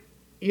 why?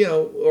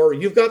 Or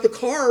you've got the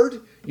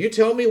card. You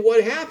tell me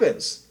what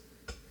happens.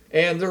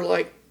 And they're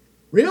like,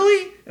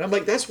 really? And I'm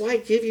like, that's why I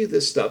give you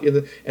this stuff.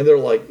 And they're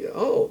like,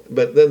 oh.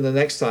 But then the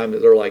next time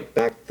they're like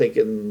back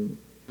thinking,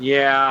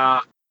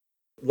 yeah,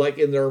 like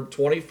in their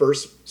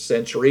 21st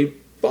century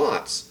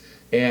thoughts.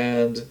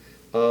 And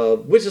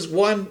which is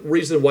one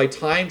reason why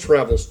time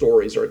travel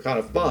stories are kind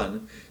of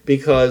fun,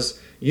 because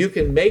you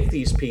can make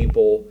these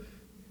people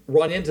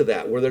run into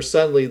that, where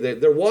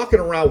they're walking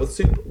around with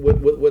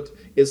what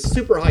is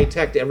super high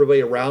tech to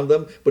everybody around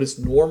them, but it's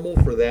normal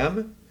for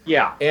them.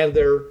 Yeah. And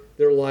they're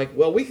like,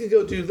 well, we could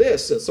go do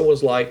this, and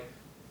someone's like,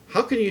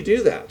 how can you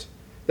do that?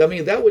 I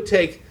mean, that would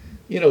take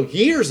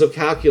years of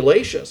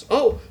calculations.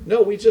 Oh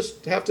no, we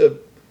just have to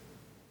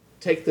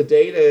take the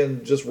data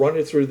and just run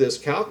it through this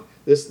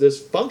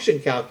this function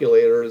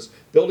calculator is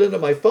built into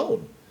my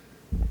phone,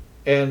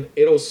 and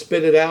it'll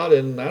spit it out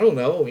in, I don't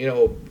know,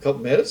 a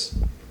couple minutes.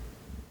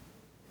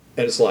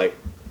 And it's like,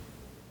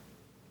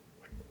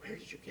 where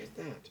did you get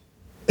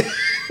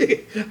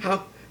that?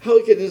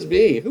 how can this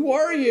be? Who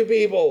are you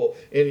people?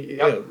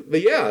 And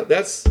but yeah,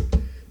 that's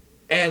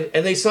and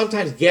they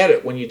sometimes get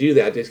it when you do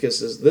that,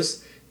 because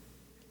this,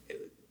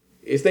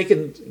 if they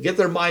can get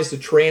their minds to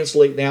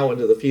translate now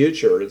into the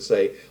future and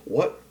say,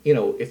 what,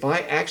 if I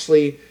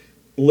actually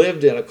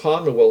lived in a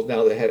commonwealth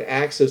now that had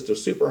access to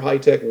super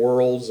high-tech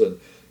worlds and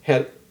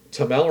had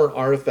Tamelan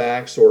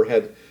artifacts, or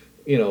had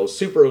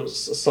super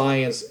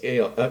science,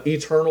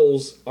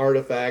 Eternals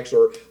artifacts,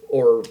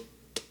 or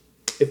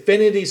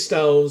Infinity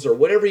Stones, or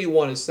whatever you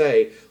want to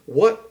say,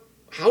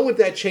 how would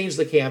that change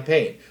the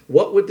campaign?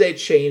 What would they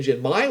change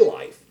in my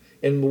life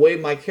and the way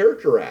my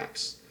character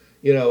acts,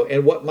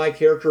 and what my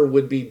character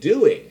would be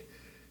doing?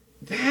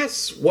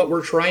 That's what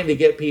we're trying to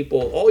get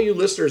people, all you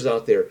listeners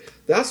out there,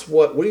 that's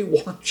what we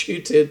want you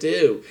to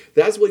do.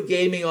 That's what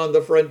Gaming on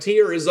the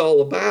Frontier is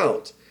all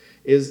about,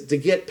 is to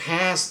get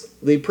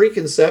past the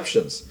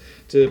preconceptions,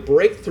 to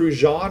break through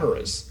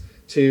genres,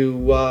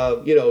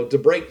 to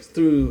break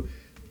through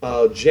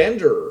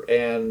gender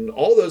and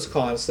all those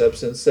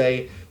concepts, and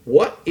say,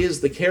 what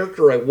is the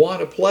character I want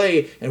to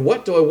play, and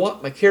what do I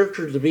want my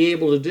character to be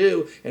able to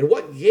do, and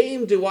what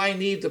game do I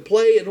need to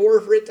play in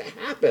order for it to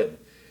happen?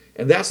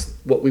 And that's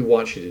what we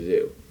want you to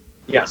do.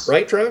 Yes.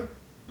 Right, Trev?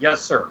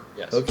 Yes, sir.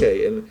 Yes.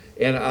 Okay,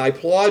 and I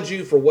applaud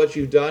you for what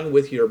you've done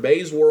with your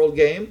Maze World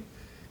game,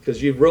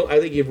 because I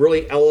think you've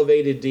really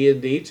elevated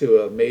D&D to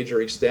a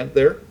major extent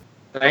there.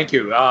 Thank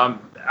you.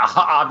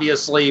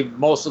 Obviously,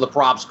 most of the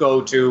props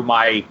go to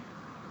my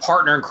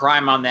partner in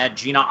crime on that,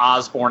 Gina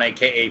Osborne,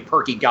 a.k.a.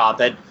 Perky God.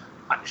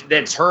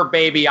 That's her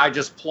baby. I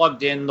just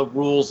plugged in the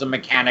rules and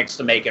mechanics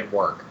to make it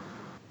work.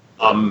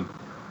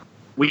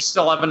 We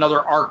still have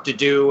another arc to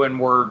do, and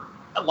we're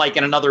like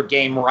in another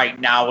game right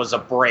now as a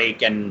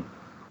break. And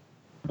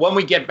when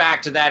we get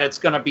back to that, it's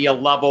going to be a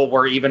level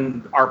where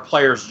even our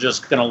players are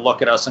just going to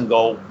look at us and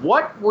go,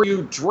 what were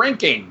you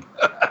drinking?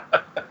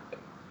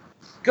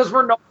 Because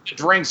we're known to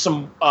drink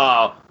some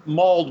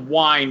mulled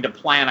wine to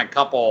plan a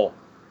couple.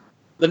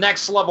 The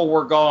next level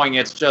we're going,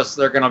 it's just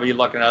they're going to be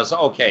looking at us,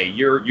 okay,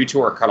 you two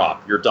are cut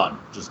off. You're done.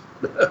 Just.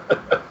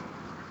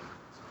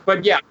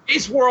 But yeah,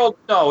 Maze World,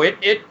 no,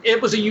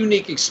 it was a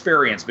unique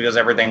experience because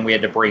everything we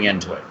had to bring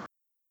into it.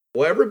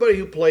 Well, everybody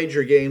who played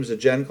your games at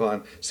Gen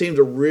Con seemed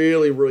to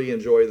really, really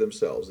enjoy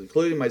themselves,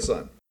 including my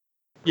son.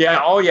 Yeah,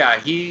 oh yeah,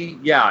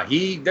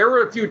 there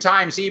were a few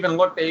times he even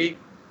looked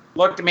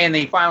at me and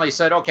he finally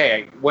said,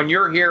 okay, when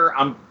you're here,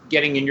 I'm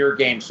getting in your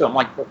game. So I'm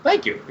like, well,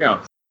 thank you.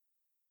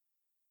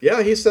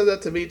 Yeah, he said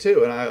that to me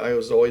too, and I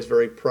was always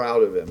very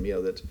proud of him,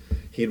 that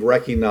he'd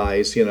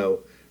recognize,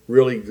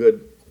 really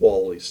good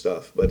quality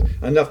stuff, but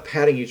enough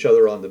patting each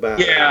other on the back.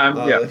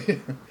 Yeah.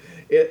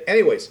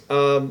 Anyways,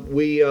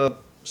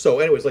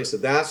 like I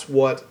said, that's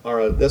what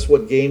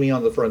Gaming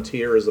on the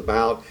Frontier is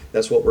about.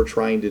 That's what we're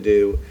trying to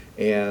do,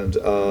 and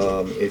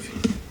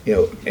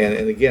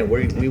and again,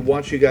 we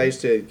want you guys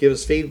to give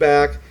us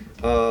feedback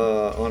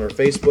on our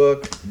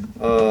Facebook,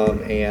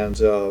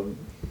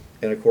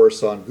 and of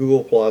course on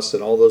Google Plus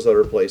and all those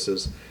other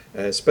places,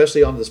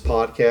 especially on this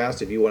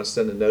podcast. If you want to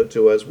send a note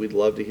to us, we'd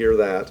love to hear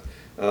that.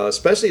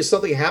 Especially if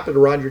something happened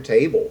around your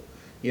table,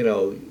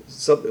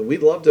 something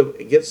we'd love to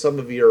get some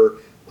of your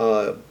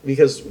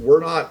because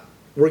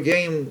we're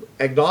game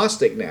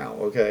agnostic now.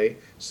 Okay,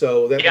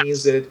 so that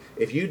means that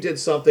if you did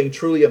something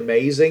truly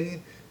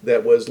amazing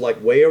that was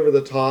like way over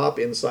the top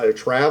inside a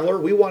Traveler,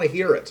 we want to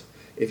hear it.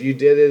 If you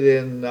did it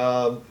in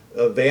a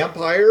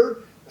Vampire,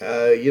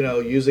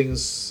 using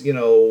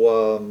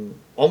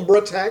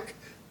Umbra tech,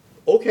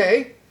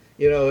 okay,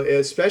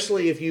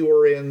 especially if you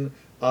were in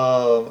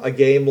a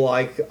game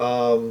like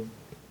oh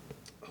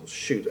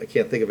shoot, I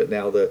can't think of it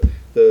now.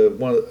 The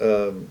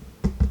one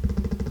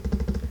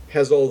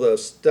has all the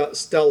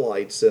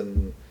stellites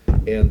and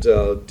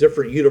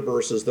different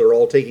universes that are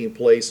all taking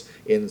place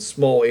in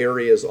small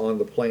areas on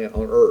the planet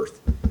on Earth.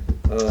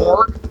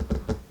 Torg?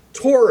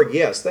 Torg,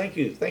 yes, thank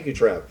you,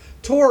 Trav.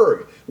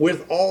 Torg,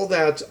 with all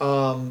that,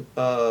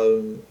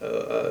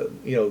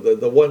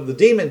 the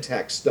demon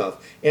tech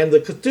stuff and the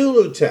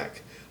Cthulhu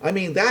tech. I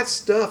mean, that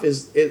stuff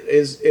is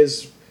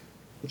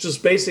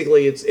just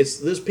basically it's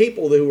these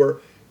people who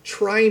are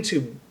trying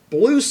to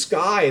blue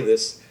sky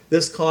this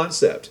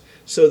concept,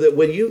 so that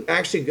when you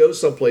actually go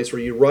someplace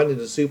where you run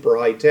into super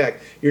high tech,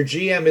 your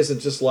GM isn't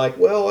just like,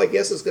 well, I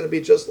guess it's going to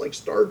be just like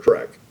Star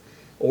Trek,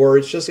 or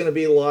it's just going to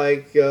be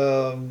like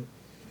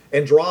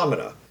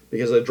Andromeda,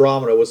 because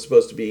Andromeda was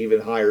supposed to be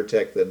even higher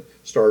tech than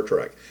Star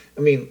Trek.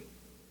 I mean,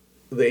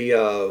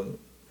 the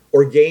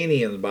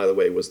Organian, by the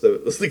way, was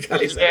the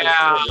guys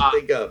I was trying to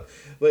think of.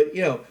 But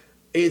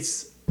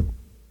it's,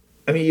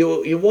 I mean,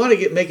 you want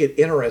to make it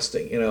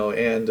interesting,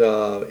 and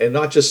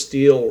not just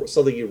steal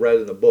something you read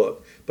in a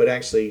book, but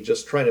actually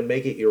just trying to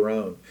make it your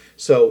own.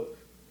 So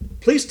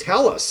please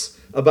tell us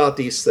about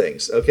these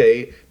things,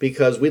 okay?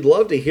 Because we'd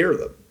love to hear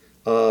them.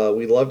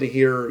 We'd love to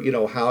hear,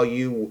 how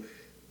you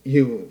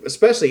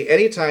especially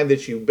anytime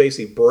that you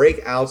basically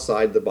break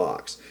outside the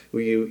box,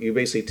 where you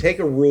basically take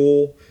a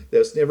rule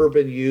that's never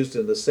been used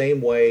in the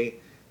same way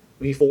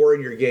before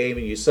in your game,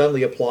 and you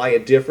suddenly apply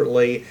it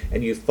differently,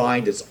 and you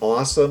find it's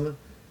awesome.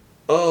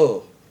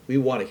 Oh, we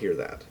want to hear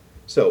that.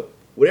 So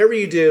whatever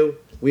you do,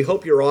 we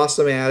hope you're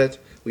awesome at it.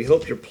 We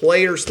hope your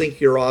players think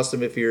you're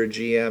awesome if you're a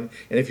GM.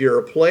 And if you're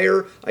a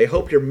player, I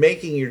hope you're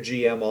making your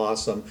GM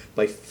awesome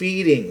by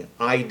feeding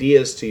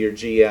ideas to your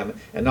GM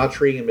and not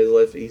treating him as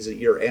if he's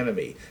your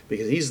enemy,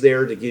 because he's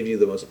there to give you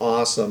the most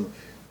awesome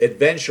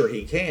adventure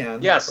he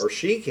can, yes, or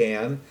she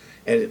can,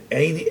 and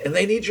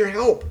they need your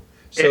help.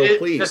 So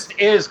please. This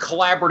is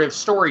collaborative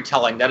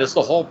storytelling. That is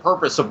the whole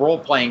purpose of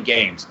role-playing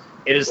games.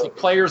 It is the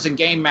players and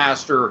game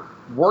master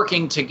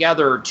working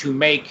together to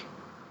make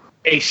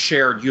a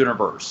shared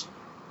universe.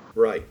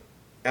 Right.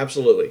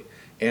 Absolutely.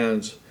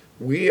 And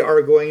we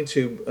are going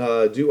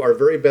to do our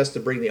very best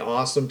to bring the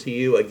awesome to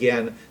you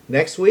again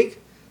next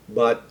week.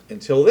 But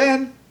until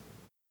then.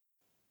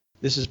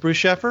 This is Bruce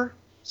Sheffer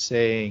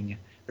saying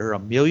there are a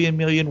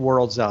million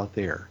worlds out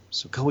there,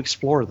 so go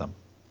explore them.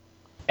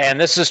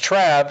 And this is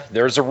Trav.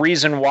 There's a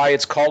reason why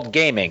it's called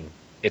gaming.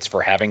 It's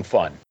for having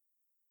fun.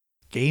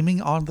 Gaming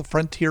on the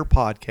Frontier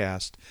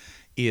podcast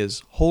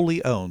is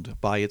wholly owned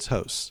by its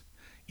hosts.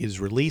 It is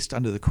released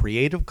under the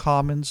Creative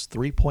Commons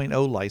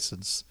 3.0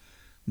 license.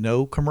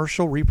 No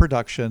commercial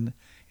reproduction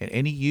and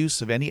any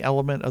use of any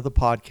element of the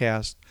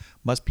podcast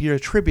must be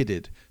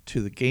attributed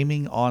to the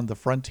Gaming on the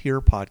Frontier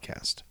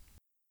podcast.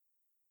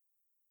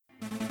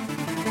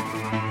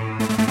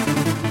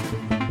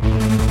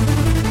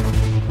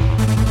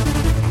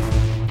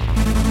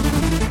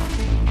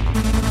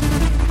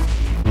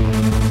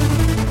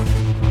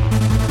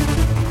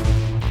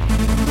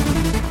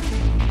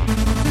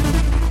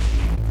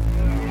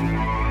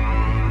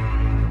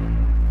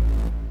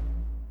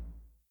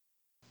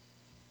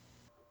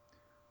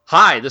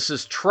 Hi, this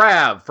is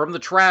Trav from the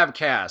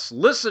Travcast.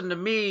 Listen to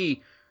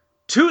me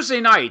Tuesday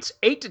nights,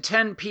 8 to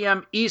 10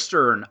 p.m.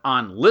 Eastern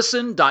on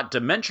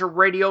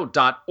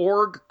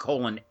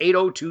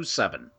listen.dementiaradio.org:8027.